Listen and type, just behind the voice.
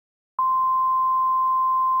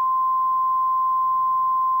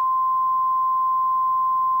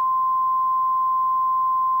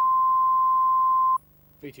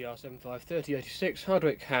PTR 753086,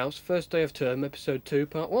 Hardwicke House, first day of term, episode 2,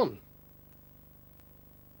 part 1.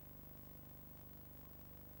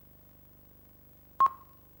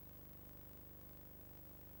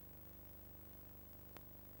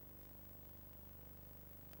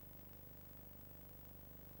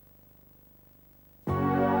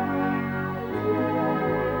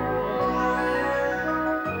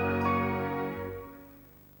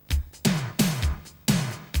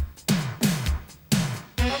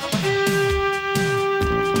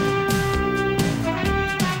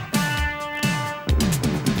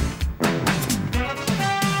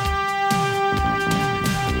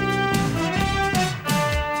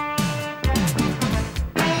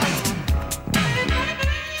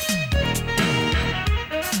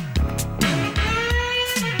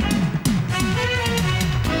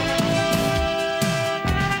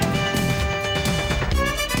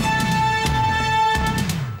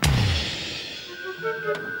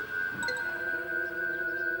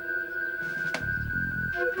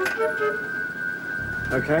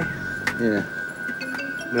 Okay? Yeah.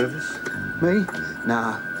 Nervous? Me?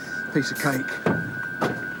 Nah. Piece of cake.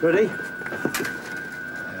 Ready?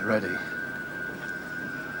 Yeah, ready.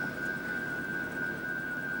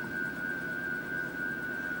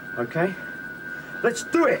 Okay. Let's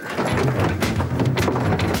do it!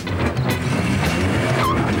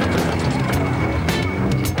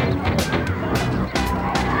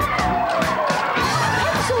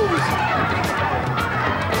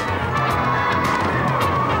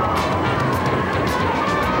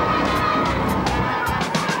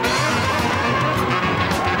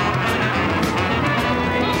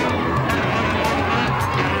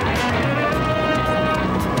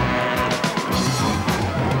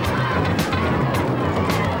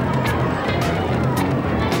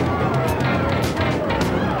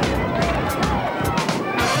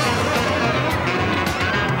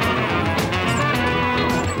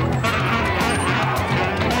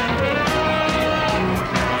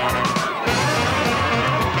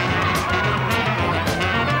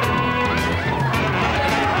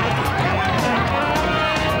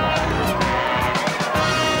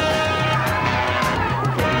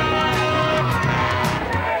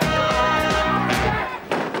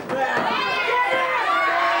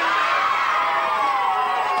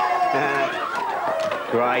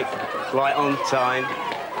 Great, right on time.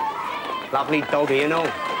 Lovely doggy and all.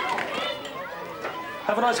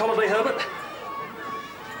 Have a nice holiday, Herbert.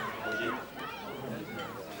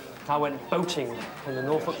 I went boating in the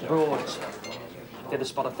Norfolk Broads. Did a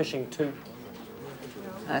spot of fishing too.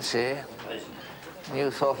 I see.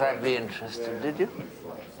 You thought I'd be interested, did you?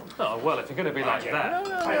 Oh, well, if you're going to be like that...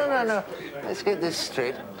 No. Let's get this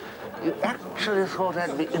straight. You actually thought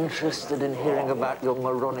I'd be interested in hearing about your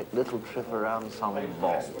moronic little trip around some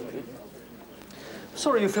ball.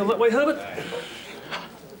 Sorry you feel that way, Herbert.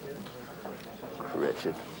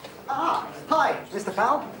 Wretched. Ah, hi, Mr.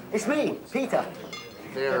 Powell. It's me, Peter.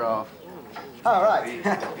 Clear off. All right.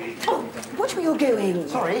 Oh, watch where you're going.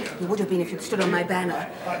 Sorry? You would have been if you'd stood on my banner.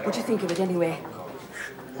 What do you think of it anyway?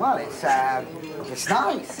 Well, it's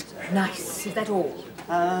nice. Nice. Is that all?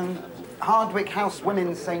 Hardwicke House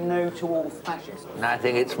women say no to all fascists. And I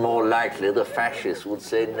think it's more likely the fascists would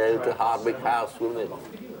say no to Hardwicke House women.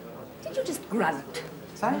 Did you just grunt?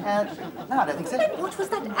 Sorry? No, I don't think so. Then what was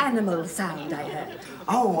that animal sound I heard?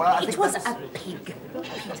 Oh, I think it was that's... a pig,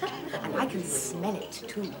 Peter, and I can smell it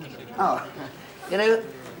too. Oh. You know,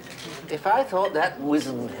 if I thought that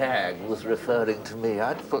wizened hag was referring to me,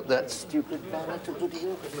 I'd put that stupid banner to good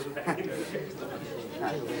use.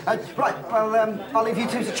 Right, well, I'll leave you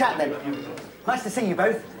two to chat then. Nice to see you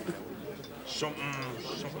both. Something.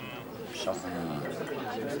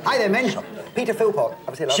 Hi there, men. Peter Philpott.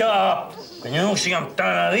 Shut up! Can you not see I'm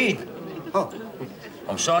trying to read? Oh.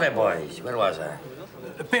 I'm sorry, boys. Where was I?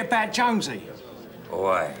 A bit about Jonesy. Oh,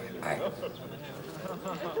 aye.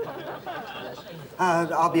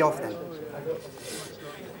 I'll be off then.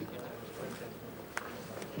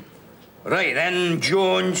 Right then,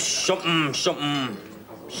 Jones, something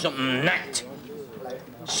net.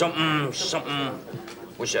 Something,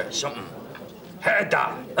 what's that? Something.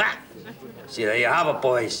 Herder. Ah! See, there you have it,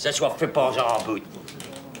 boys. That's what football's all about.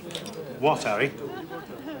 What, Harry?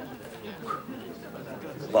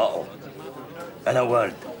 Bottle. In a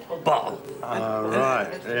word, bottle.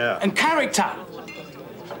 Right, yeah. And character.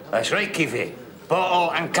 That's right, Keefy.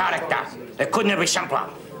 Bottle and character. It couldn't be simpler.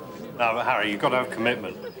 No, but Harry, you've got to have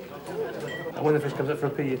commitment. And when the fish comes up for a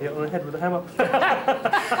pee, you hit it on the head with a hammer.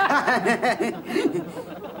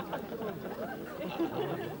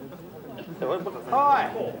 Hi,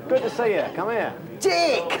 good to see you. Come here.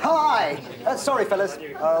 Dick, hi. Sorry, fellas.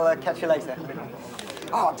 I'll catch you later.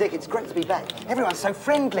 Oh, Dick, it's great to be back. Everyone's so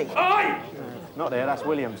friendly. Not there, that's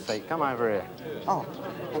William's seat. Come over here. Oh,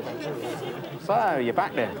 So, you're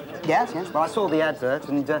back then? yes. Well, I saw the advert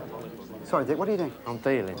and, Sorry, Dick, what are you doing? I'm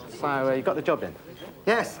dealing. So, you got the job then?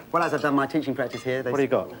 Yes. Well, as I've done my teaching practice here, they... What do you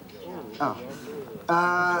got? Oh.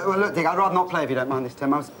 Well, look, Dick, I'd rather not play if you don't mind this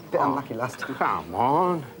term. I was a bit unlucky last time. Come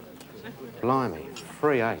on. Blimey,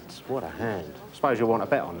 3 8s. What a hand. Suppose you'll want a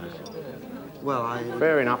bet on that. Well,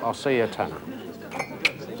 Fair enough, I'll see you a tenner.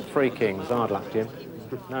 3 kings, hard luck, Jim.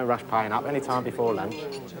 No rush paying up, any time before lunch.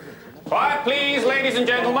 Quiet, please, ladies and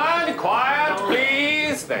gentlemen. Quiet,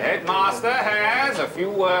 please. The headmaster has a few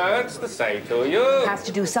words to say to you. Has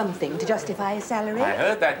to do something to justify his salary. I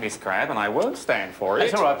heard that, Miss Crabbe, and I won't stand for it.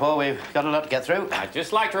 That's all right, Paul. We've got a lot to get through. I'd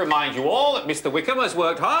just like to remind you all that Mr. Wickham has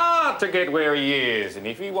worked hard to get where he is, and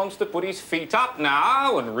if he wants to put his feet up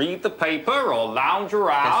now and read the paper or lounge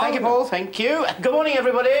around... Yes, thank you, Paul. Thank you. Good morning,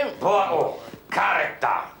 everybody. Bottle,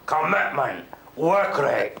 character, commitment, work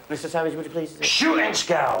rate. Mr. Savage, would you please... Shooting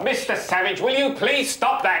skill. Mr. Savage, will you please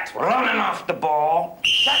stop that? Running off the ball.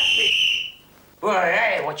 Well,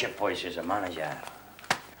 hey, what's your voice as a manager?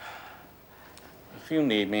 If you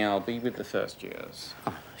need me, I'll be with the first years.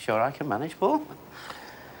 Oh, sure, I can manage, Paul.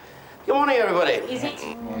 Good morning, everybody. Is it?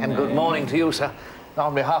 And good morning to you, sir.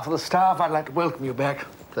 On behalf of the staff, I'd like to welcome you back.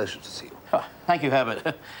 Pleasure to see you. Oh, thank you,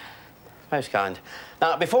 Herbert. Most kind.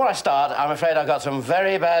 Now, before I start, I'm afraid I've got some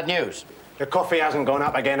very bad news. The coffee hasn't gone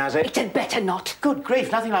up again, has it? It had better not. Good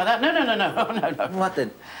grief, nothing like that. No. No. What then?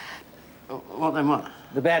 What then, what?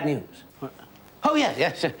 The bad news. What? Oh,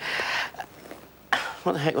 yes.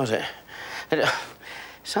 What the heck was it?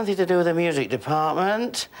 Something to do with the music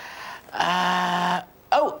department.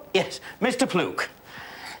 Oh, yes, Mr. Pluke.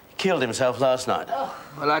 Killed himself last night. Oh.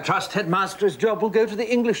 Well, I trust Headmaster's job will go to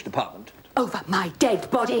the English department. Over my dead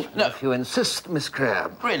body. No. If you insist, Miss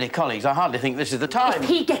Crabbe. Really, colleagues, I hardly think this is the time. If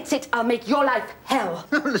he gets it, I'll make your life hell.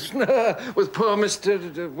 Listen, with poor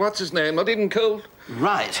Mr. what's his name, not even cold.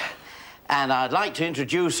 Right. And I'd like to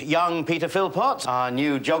introduce young Peter Philpott, our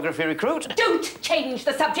new geography recruit. Don't change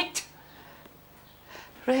the subject.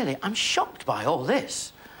 Really, I'm shocked by all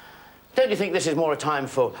this. Don't you think this is more a time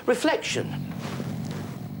for reflection?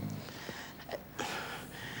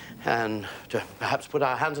 And to perhaps put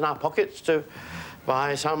our hands in our pockets to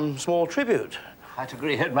buy some small tribute. I'd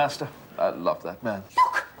agree, Headmaster. I love that man.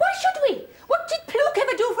 Look, why should we? What did Pluke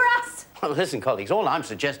ever do for us? Well, listen, colleagues, all I'm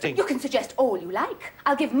suggesting... You can suggest all you like.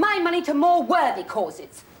 I'll give my money to more worthy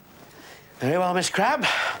causes. Very well, Miss Crabbe.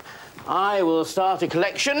 I will start a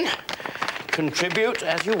collection. Contribute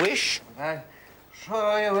as you wish. I'm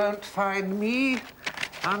sure you won't find me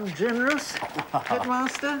ungenerous,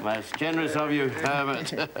 Headmaster. Most generous of you,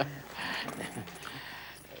 Herbert.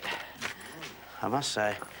 I must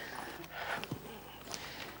say.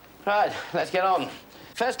 Right, let's get on.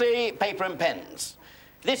 Firstly, paper and pens.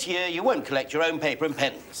 This year, you won't collect your own paper and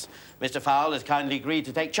pens. Mr. Fowle has kindly agreed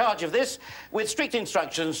to take charge of this with strict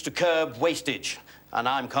instructions to curb wastage. And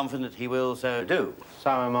I'm confident he will so do.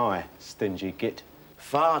 So am I, stingy git.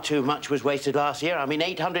 Far too much was wasted last year. I mean,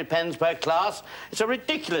 800 pens per class. It's a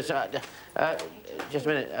ridiculous... just a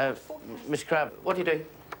minute. Miss Crabbe, what are you doing?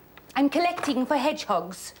 I'm collecting for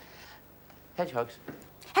hedgehogs. Hedgehogs?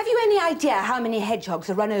 Have you any idea how many hedgehogs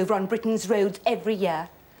are run over on Britain's roads every year?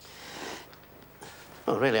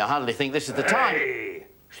 Oh, really, I hardly think this is the time. Hey,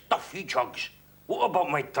 stuff hedgehogs. What about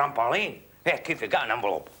my trampoline? Heck, if you got an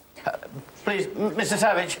envelope. Please, Mr.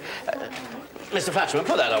 Savage, Mr. Flatterman,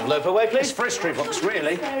 put that envelope away, please. It's for history books,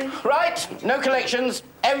 really. Right, no collections,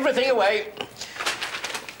 everything away.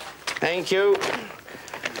 Thank you.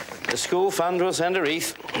 The school fund will send a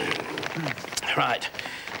wreath. Right,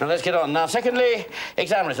 now let's get on. Now, secondly,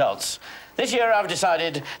 exam results. This year I've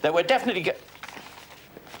decided that we're definitely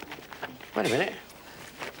Wait a minute.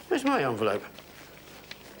 Where's my envelope?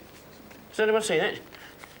 Has anyone seen it?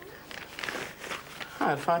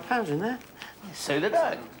 I had £5 in there. So did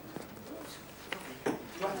I.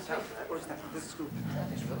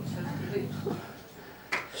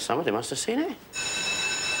 Somebody must have seen it.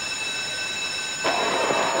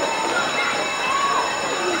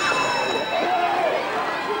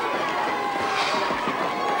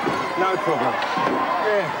 No problem.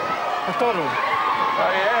 Yeah, I thought of it.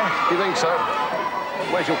 Oh, yeah? You think so?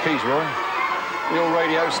 Where's your keys, Roy? Your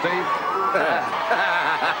radio, Steve?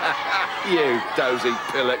 You dozy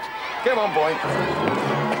pillock. Come on, boy.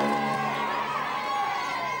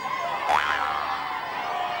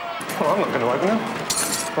 Well, I'm not going to open them.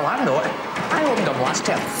 Well, I'm not. I opened them last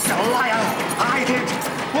time. You liar! I did.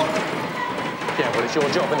 What? Yeah, well, it's your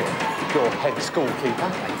job, isn't it? You're head schoolkeeper.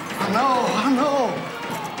 I know.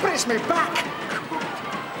 But it's me back.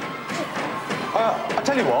 I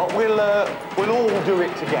tell you what, we'll all do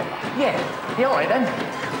it together. Yeah, all right then.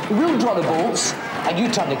 We'll draw the bolts, and you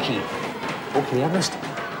turn the key. Okay, Ernest?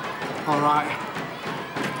 All right.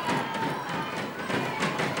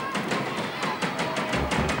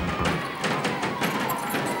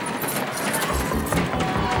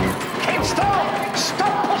 Keep still!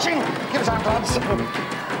 Stop pushing! Give us our lads.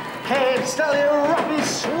 Keep still, you rubbish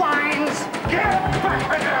swines! Get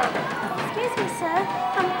back here! Excuse me, sir.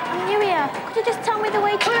 I'm new here. Could you just tell me the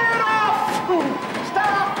way to... Clear off!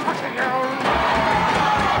 Stop pushing you!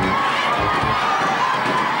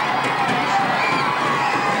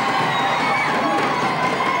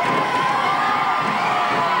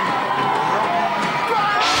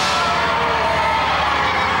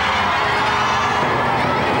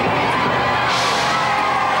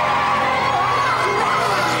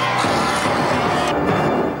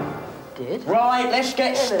 Right, let's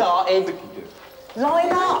get started.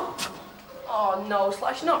 Line up. Oh, no,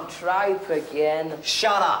 Slash, not tripe again.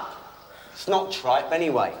 Shut up. It's not tripe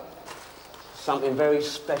anyway. Something very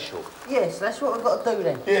special. Yes, that's what we've got to do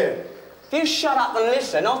then. Yeah. If you shut up and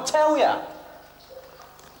listen, I'll tell you.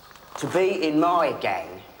 To be in my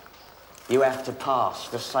gang, you have to pass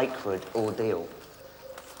the sacred ordeal.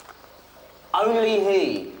 Only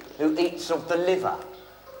he who eats of the liver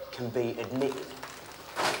can be admitted.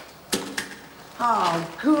 Oh,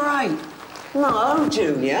 great. No,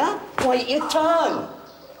 Junior. Wait your turn.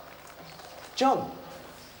 John,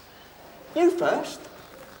 you first.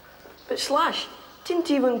 But Slash didn't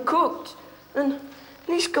even cooked, and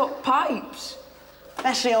he's got pipes.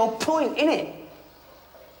 That's the whole point, innit?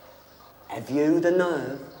 Have you the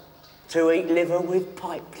nerve to eat liver with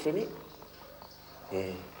pipes in it?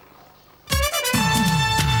 Yeah.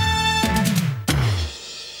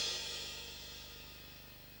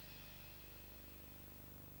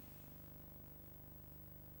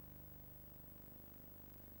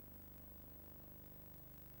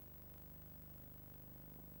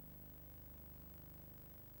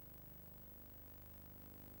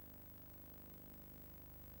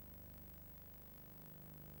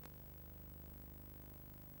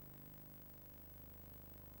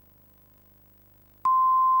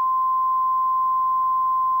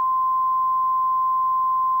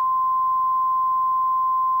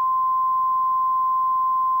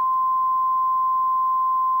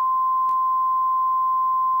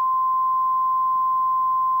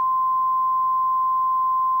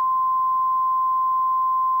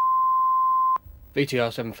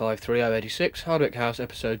 VTR 753086, Hardwicke House,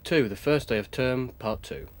 Episode 2, the first day of term, Part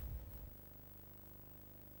 2.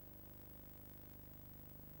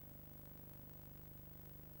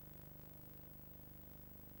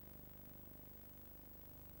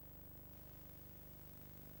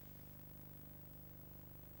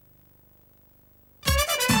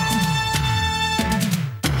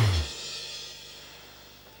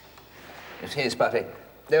 It is, Patty.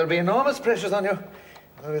 There will be enormous pressures on you.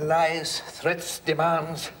 There will be lies, threats,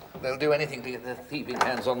 demands. They'll do anything to get their thieving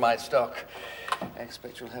hands on my stock. I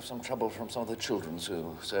expect you'll have some trouble from some of the children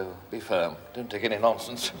soon, so be firm. Don't take any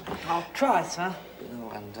nonsense. I'll try, sir.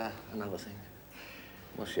 Oh, and another thing.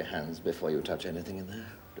 Wash your hands before you touch anything in there.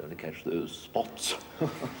 Don't catch those spots.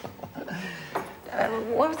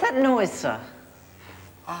 What was that noise, sir?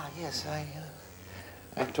 Ah, yes,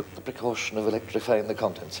 I took the precaution of electrifying the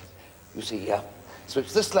contents. You see,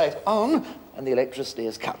 switch this light on, and the electricity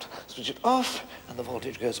is cut. Switch it off, and the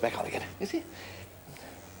voltage goes back on again. You see?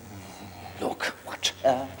 Look, watch.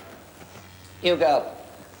 You go.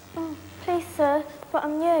 Oh, please, sir, but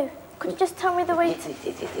I'm new. Could you just tell me the way to...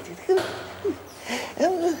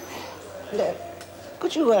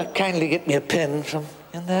 Could you kindly get me a pen from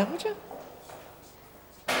in there, would you?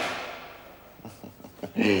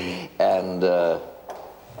 And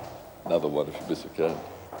another one if you miss your can.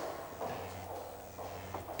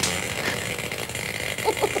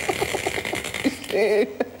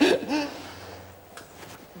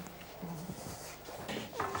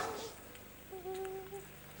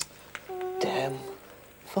 Damn.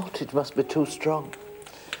 Voltage must be too strong.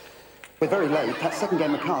 We're very late. That second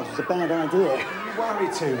game of cards was a bad idea. Don't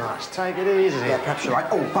worry too much. Take it easy. Yeah, perhaps you're right.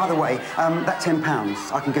 Oh, by the way, that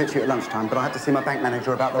 £10, I can give it to you at lunchtime, but I have to see my bank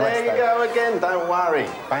manager about the rest. There you go again. Don't worry.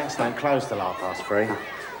 Banks don't close till 3:30.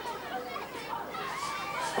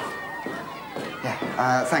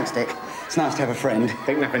 Yeah, thanks, Dick. It's nice to have a friend.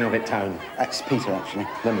 Think nothing of it, Tone. That's Peter, actually.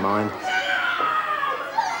 Never mind.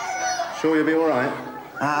 Sure you'll be all right?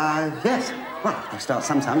 Yes. Well, I'll start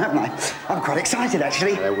sometime, haven't I? I'm quite excited,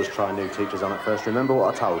 actually. They always try new teachers on at first. Remember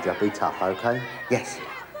what I told you? Be tough, OK? Yes.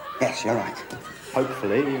 Yes, you're right.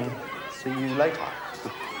 Hopefully, see you later.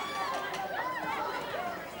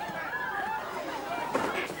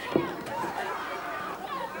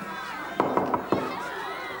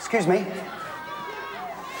 Excuse me.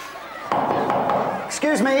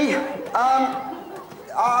 Excuse me.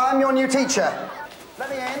 I'm your new teacher. Let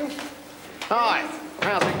me in. Hi,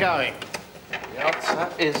 how's it going? The answer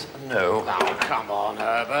is no. Oh, come on,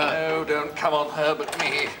 Herbert. No, don't come on, Herbert,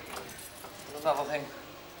 me. And another thing.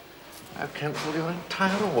 I've cancelled your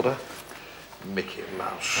entire order. Mickey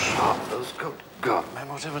Mouse, sharpeners, good God, man,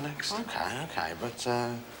 whatever next. OK, but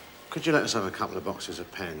could you let us have a couple of boxes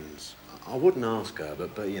of pens? I wouldn't ask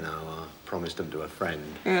Herbert, but, you know, I promised them to a friend.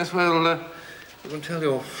 Yes, well, you can tell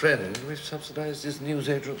your friend we've subsidised his news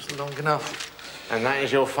agents long enough. And that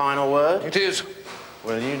is your final word? It is.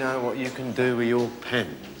 Well, you know what you can do with your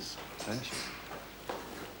pens, don't you?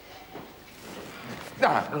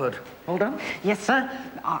 Ah, good. Hold on. Yes, sir.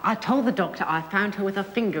 I told the doctor I found her with her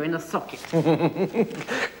finger in a socket. Good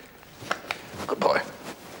boy.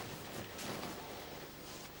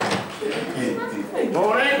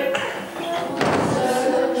 Morning.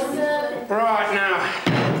 Right,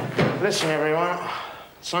 now, listen, everyone.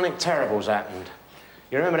 Something terrible's happened.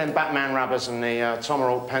 You remember them Batman rubbers and the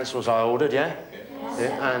Tomahawk pencils I ordered, yeah?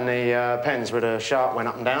 Yeah. And the pens with a sharp went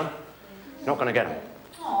up and down? Not going to get them.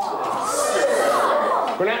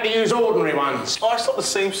 We're going to have to use ordinary ones. Oh, it's not the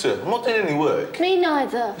same, sir. I'm not doing any work. Me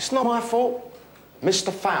neither. It's not my fault. Mr.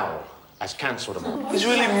 Fowl has cancelled them all. He's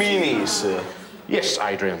really meanie, sir. Yes,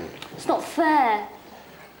 Adrian. It's not fair.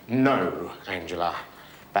 No, Angela.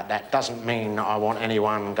 But that doesn't mean that I want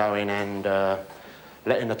anyone going and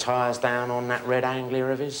letting the tyres down on that red Anglia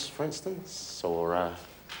of his, for instance, or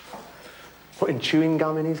putting chewing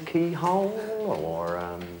gum in his keyhole,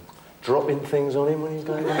 or dropping things on him when he's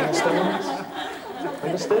going down the stairs.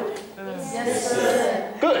 Understood? Yes,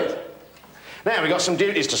 sir. Good. Now, we've got some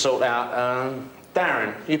duties to sort out.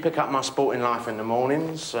 Darren, you pick up my sporting life in the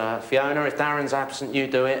mornings. Fiona, if Darren's absent, you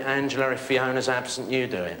do it. Angela, if Fiona's absent, you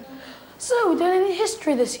do it. So, we're doing any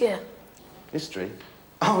history this year? History?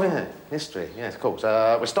 Oh, yeah, history. Yes, of course.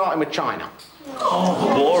 We're starting with China.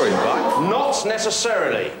 Oh, boring, right? Not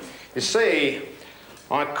necessarily. You see,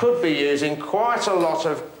 I could be using quite a lot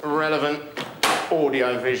of relevant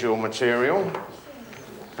audio-visual material.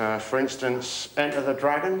 For instance, Enter the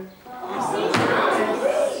Dragon,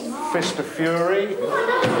 Fist of Fury,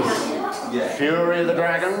 Fury of the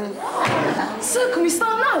Dragon. So, can we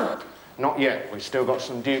start now? Not yet. We've still got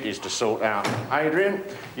some duties to sort out. Adrian,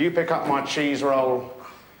 you pick up my cheese roll.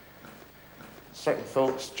 Second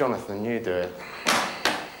thoughts, Jonathan, you do it.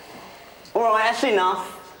 All right, that's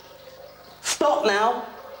enough. Stop now.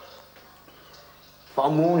 But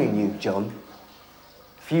I'm warning you, John.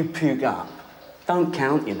 If you puke up, don't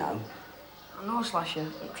count, you know. I know, Slasher.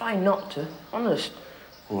 I'm trying not to. Honest.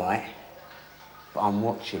 Right. But I'm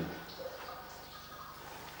watching.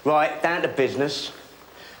 Right, down to business.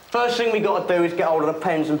 First thing we got to do is get hold of the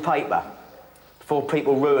pens and paper before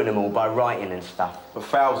people ruin them all by writing and stuff. But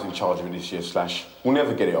Fowl's in charge of it this year, Slash. We'll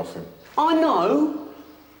never get it off him. I know.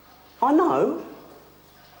 I know.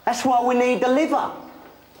 That's why we need the liver.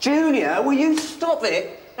 Junior, will you stop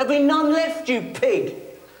it? There'll be none left, you pig.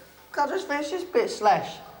 Can't just finish this bit,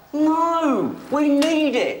 Slash. No, we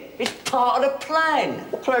need it. It's part of the plan.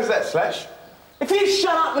 What plan's that, Slash? If you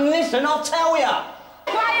shut up and listen, I'll tell you.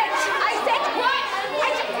 Quiet! I said quiet!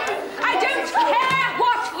 I don't care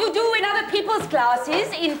what you do in other people's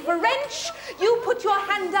classes. In French, you put your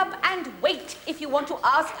hand up and wait if you want to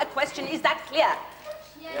ask a question. Is that clear?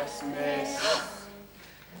 Yes, miss.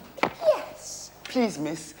 Yes. Please,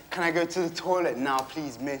 miss, can I go to the toilet now,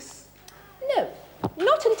 please, miss? No.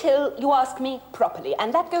 Not until you ask me properly,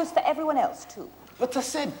 and that goes for everyone else, too. But I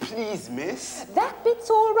said please, miss. That bit's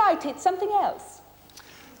all right. It's something else.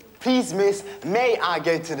 Please, miss, may I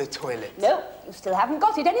go to the toilet? No, you still haven't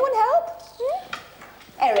got it. Anyone help?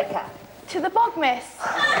 Erica. To the bog, miss.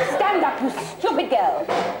 Stand up, you stupid girl.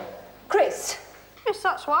 Chris. Miss,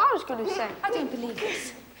 that's what I was going to say. I don't believe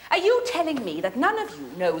this. Are you telling me that none of you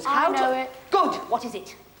knows how to... I know it. Good. What is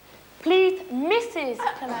it? Please, Mrs.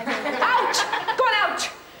 Can I go? Out! Go out!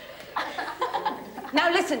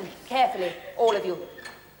 Now listen carefully, all of you.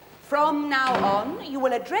 From now on, you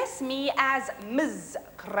will address me as Ms.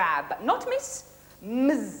 Crab, not Miss,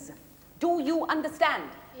 Ms. Do you understand?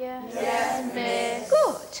 Yes. Yes, miss.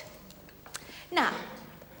 Good. Now,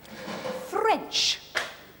 French.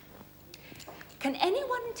 Can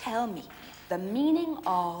anyone tell me the meaning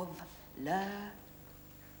of le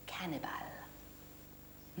cannibal?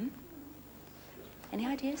 Any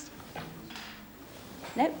ideas?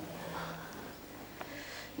 No?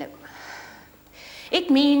 No. It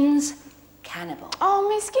means cannibal. Oh,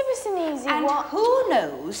 miss, give us an easy one. And who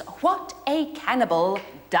knows what a cannibal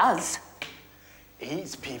does?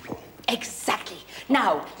 Eats people. Exactly.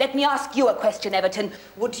 Now, let me ask you a question, Everton.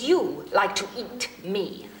 Would you like to eat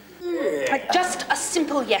me? Just a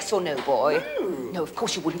simple yes or no, boy. No, of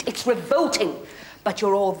course you wouldn't. It's revolting. But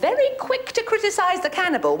you're all very quick to criticise the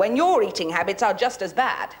cannibal when your eating habits are just as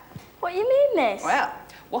bad. What do you mean, miss? Well,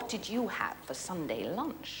 what did you have for Sunday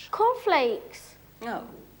lunch? Cornflakes. No.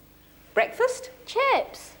 Breakfast?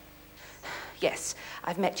 Chips. Yes,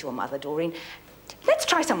 I've met your mother, Doreen. Let's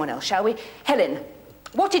try someone else, shall we? Helen,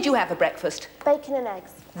 what did you have for breakfast? Bacon and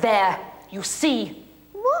eggs. There, you see.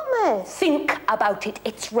 What, miss? Think about it.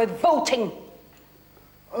 It's revolting.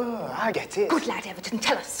 Oh, I get it. Good lad, Everton,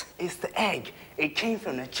 tell us. It's the egg. It came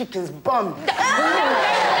from the chicken's bum. No,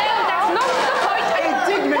 that's not the point. It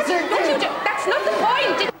did, miss, it did. That's not the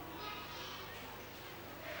point.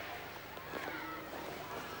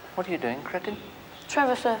 What are you doing, cretin?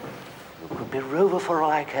 Trevor, sir. You could be Rover for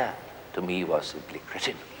all I care. To me, you are simply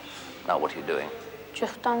cretin. Now, what are you doing?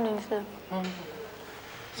 Just standing, sir.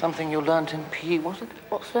 Something you learnt in PE, was it?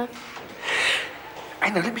 What, sir? I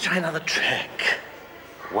know, let me try another trick.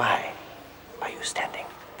 Why are you standing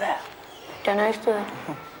there? Don't know, sir.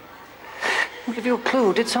 I'll give you a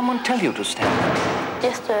clue. Did someone tell you to stand?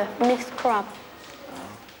 Yes, sir. Miss Crab.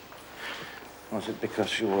 Was it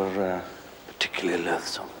because you were particularly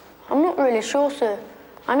loathsome? I'm not really sure, sir.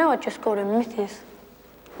 I know I just got a Mrs.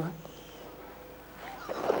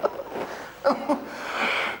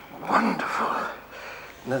 Wonderful.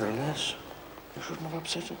 Nevertheless, you shouldn't have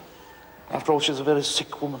upset her. After all, she's a very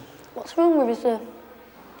sick woman. What's wrong with you, sir?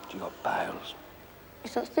 You got bowels.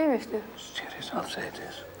 Is that serious, sir? Serious, I'll say it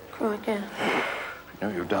is. Right, yeah. You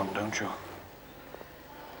know you don't you?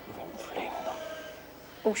 You won't flame them.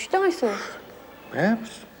 Oh, should I, sir?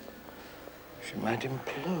 Perhaps she might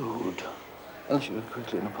implode. Unless you would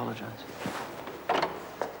quickly and apologise.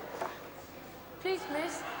 Please,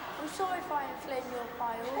 miss. I'm sorry if I inflame your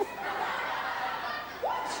bowels.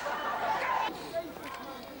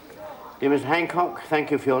 Dear Mr. Hancock,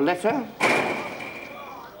 thank you for your letter.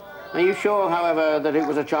 Are you sure, however, that it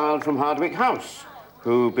was a child from Hardwicke House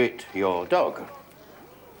who bit your dog?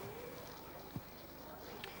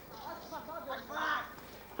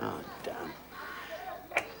 Oh, damn.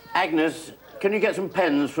 Agnes, can you get some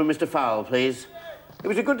pens from Mr. Fowle, please? It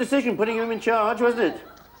was a good decision putting him in charge, wasn't it?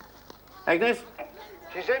 Agnes?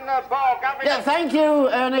 She's in the bog, Yeah, thank you,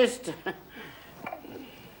 Ernest.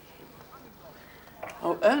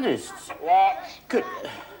 Oh, Ernest. What? Good.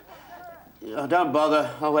 Oh, don't bother.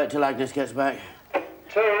 I'll wait till Agnes gets back.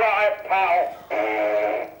 Too right, pal.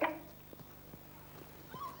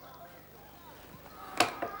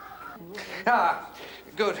 Ah,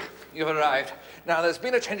 good. You've arrived. Now, there's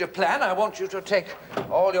been a change of plan. I want you to take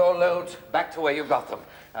all your loads back to where you got them.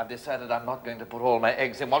 I've decided I'm not going to put all my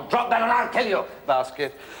eggs in one drop down and I'll kill you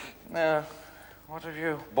basket. Now, what have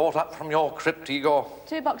you bought up from your crypt, Igor?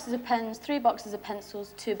 2 boxes of pens, 3 boxes of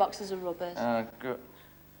pencils, 2 boxes of rubbers. Good.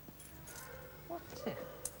 What's it?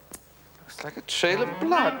 Looks like a trail of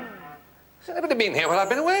blood. Has anybody been here while I've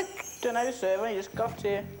been away? Don't know, sir. I just got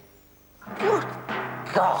here. Good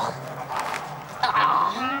God.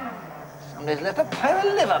 Ah. Somebody's left a pair of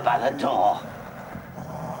liver by the door.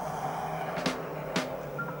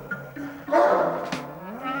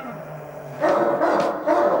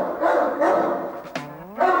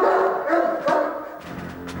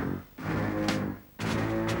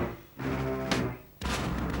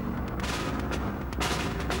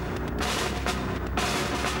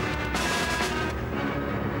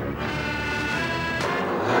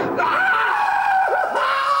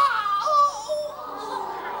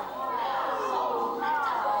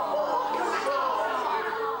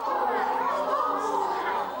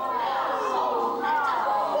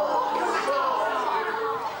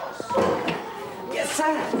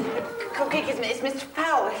 It's Mr.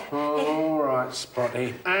 Fowle. All right,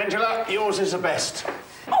 Spotty. Angela, yours is the best.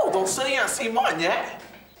 Hold on, son, you haven't seen mine yet.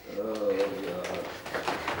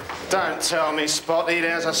 Don't tell me, Spotty,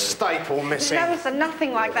 there's a staple missing. No, sir,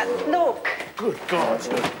 nothing like that. Look. Good God.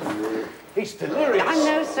 He's delirious. I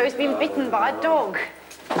know, sir. He's been bitten by a dog.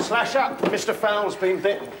 Slash up. Mr. Fowle's been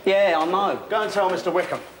bitten. Yeah, I know. Go and tell Mr.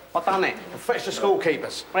 Wickham. I've done it. Fetch the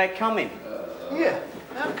schoolkeepers. They're coming. Yeah.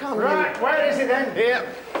 How come? Right, where is he then? Here.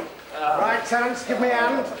 Right, Terence, give me a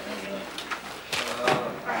hand.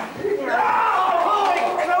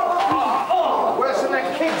 Worse than the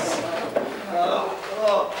kids.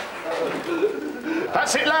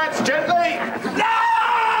 That's it, lads, gently.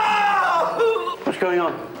 What's going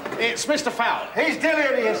on? It's Mr. Fowl. He's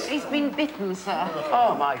delirious. He's been bitten, sir.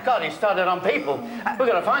 Oh, my God, he started on people. We've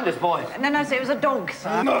got to find this boy. No, sir, it was a dog,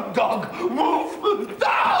 sir. Not dog. Wolf.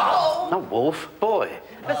 No! Not wolf. Boy.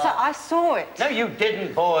 But, sir, I saw it. No, you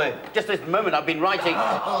didn't, boy. Just this moment I've been writing.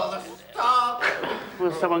 Oh, the stock.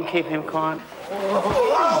 Will someone keep him quiet?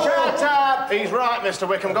 Shut up! He's right, Mr.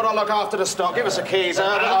 Wickham. Got to look after the stock. Give us the keys,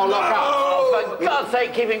 Herbert. I'll look up. Oh, for God's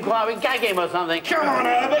sake, keep him quiet. We gag him or something. Come on,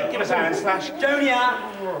 Herbert. Give us a hand, Slash. Junior!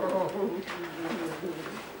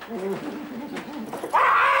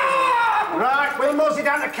 Right, we'll mosey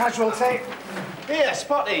down to casualty. Here,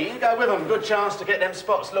 Spotty, you go with them. Good chance to get them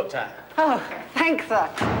spots looked at. Oh, thanks, sir.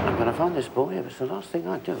 I'm going to find this boy. It's the last thing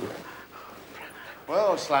I do.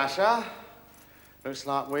 Well, Slasher, looks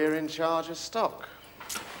like we're in charge of stock.